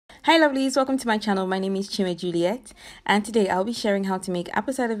Hi lovelies, welcome to my channel. My name is Chime Juliet, and today I'll be sharing how to make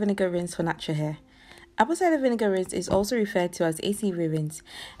apple cider vinegar rinse for natural hair. Apple cider vinegar rinse is also referred to as ACV rinse,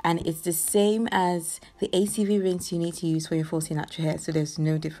 and it's the same as the ACV rinse you need to use for your falsy natural hair, so there's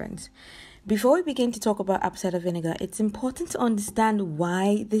no difference. Before we begin to talk about apple cider vinegar, it's important to understand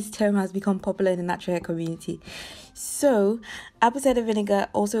why this term has become popular in the natural hair community. So, apple cider vinegar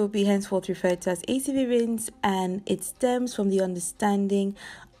also will be henceforth referred to as ACV rinse, and it stems from the understanding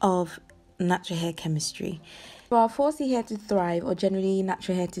of natural hair chemistry. For our falsy hair to thrive, or generally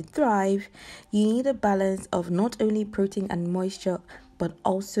natural hair to thrive, you need a balance of not only protein and moisture, but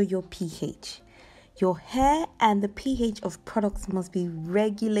also your pH. Your hair and the pH of products must be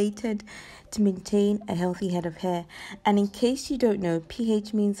regulated to maintain a healthy head of hair. And in case you don't know,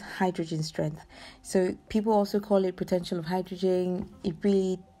 pH means hydrogen strength. So people also call it potential of hydrogen. It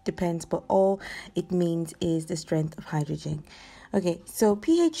really depends, but all it means is the strength of hydrogen. Okay, so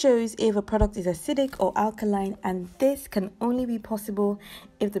pH shows if a product is acidic or alkaline, and this can only be possible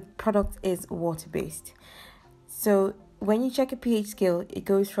if the product is water-based. So when you check a pH scale, it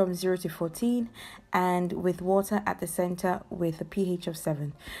goes from 0 to 14, and with water at the center with a pH of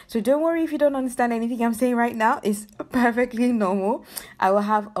 7. So don't worry if you don't understand anything I'm saying right now. It's perfectly normal. I will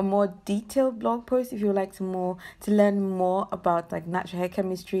have a more detailed blog post if you would like to learn more about natural hair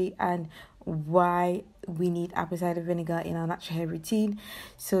chemistry and why we need apple cider vinegar in our natural hair routine.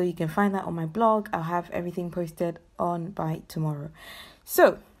 So you can find that on my blog. I'll have everything posted on by tomorrow.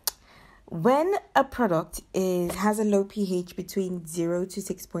 So when a product has a low pH between 0 to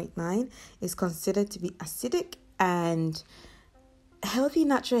 6.9, is considered to be acidic, and healthy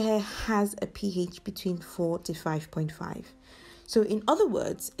natural hair has a pH between 4 to 5.5. So in other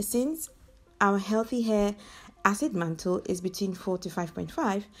words, since our healthy hair acid mantle is between 4 to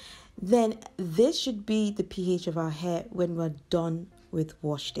 5.5, then this should be the pH of our hair when we're done with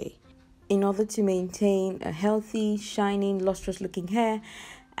wash day, in order to maintain a healthy, shining, lustrous looking hair.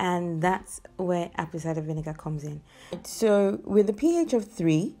 And that's where apple cider vinegar comes in. So with a pH of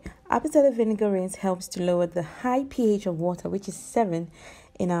 3, apple cider vinegar rinse helps to lower the high pH of water, which is 7,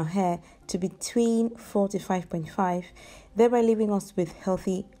 in our hair to between 4 to 5.5, thereby leaving us with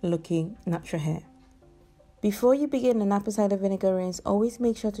healthy looking natural hair. Before you begin an apple cider vinegar rinse, always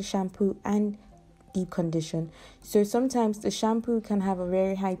make sure to shampoo and deep condition. So sometimes the shampoo can have a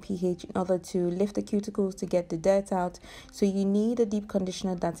very high pH in order to lift the cuticles to get the dirt out. So you need a deep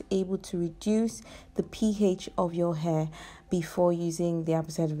conditioner that's able to reduce the pH of your hair before using the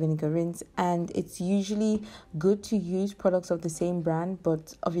apple cider vinegar rinse. And it's usually good to use products of the same brand,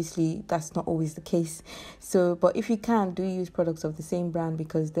 but obviously that's not always the case. So, but if you can, do use products of the same brand,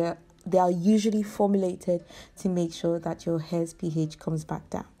 because they are usually formulated to make sure that your hair's pH comes back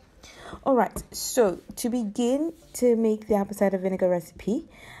down. Alright, so to begin to make the apple cider vinegar recipe,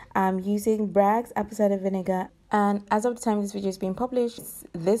 I'm using Bragg's apple cider vinegar, and as of the time this video is being published,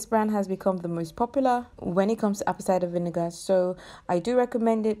 this brand has become the most popular when it comes to apple cider vinegar. So I do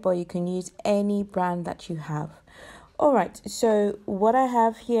recommend it, but you can use any brand that you have. Alright, so what I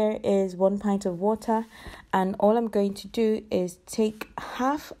have here is 1 pint of water, and all I'm going to do is take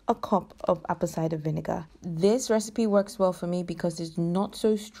half a cup of apple cider vinegar. This recipe works well for me because it's not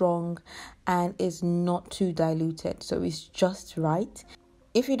so strong and is not too diluted, so it's just right.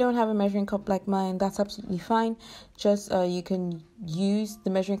 If you don't have a measuring cup like mine, that's absolutely fine. Just you can use the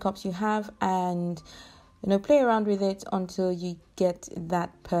measuring cups you have and play around with it until you get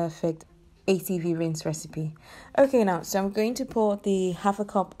that perfect ACV rinse recipe. Okay, now so I'm going to pour the half a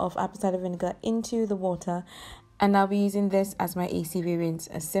cup of apple cider vinegar into the water, and I'll be using this as my ACV rinse.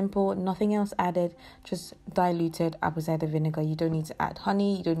 A simple, nothing else added, just diluted apple cider vinegar. You don't need to add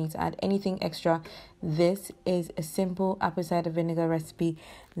honey, you don't need to add anything extra. This is a simple apple cider vinegar recipe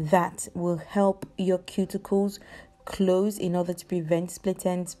that will help your cuticles close in order to prevent split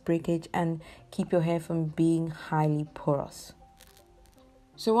ends, breakage, and keep your hair from being highly porous.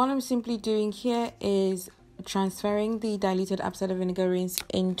 So what I'm simply doing here is transferring the diluted apple cider vinegar rinse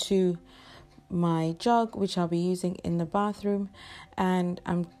into my jug, which I'll be using in the bathroom, and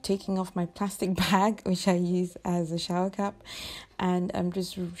I'm taking off my plastic bag, which I use as a shower cap, and I'm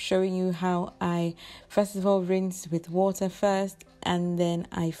just showing you how I first of all rinse with water first, and then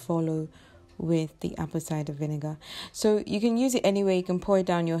I follow with the apple cider vinegar. So you can use it anyway. You can pour it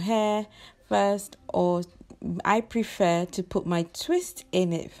down your hair first, or I prefer to put my twist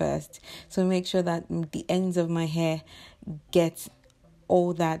in it first, so make sure that the ends of my hair get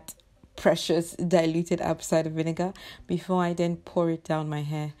all that precious diluted apple cider vinegar before I then pour it down my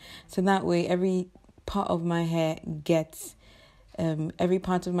hair. So that way every part of my hair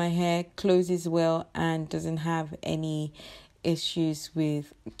closes well and doesn't have any issues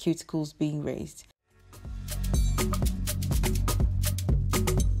with cuticles being raised.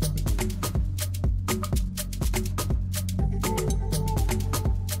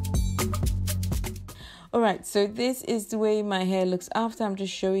 Alright, so this is the way my hair looks after. I'm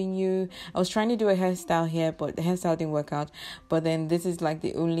just showing you. I was trying to do a hairstyle here, but the hairstyle didn't work out. But then this is like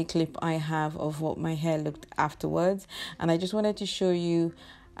the only clip I have of what my hair looked afterwards. And I just wanted to show you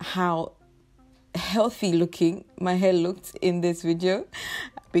how healthy looking my hair looked in this video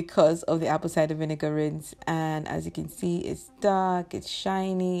because of the apple cider vinegar rinse. And as you can see, it's dark, it's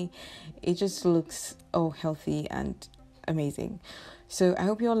shiny, it just looks healthy and amazing. So I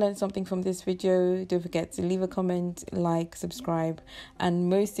hope you all learned something from this video. Don't forget to leave a comment, like, subscribe, and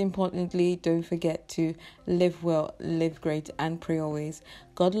most importantly, don't forget to live well, live great, and pray always.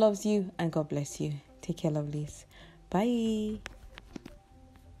 God loves you and God bless you. Take care, lovelies. Bye.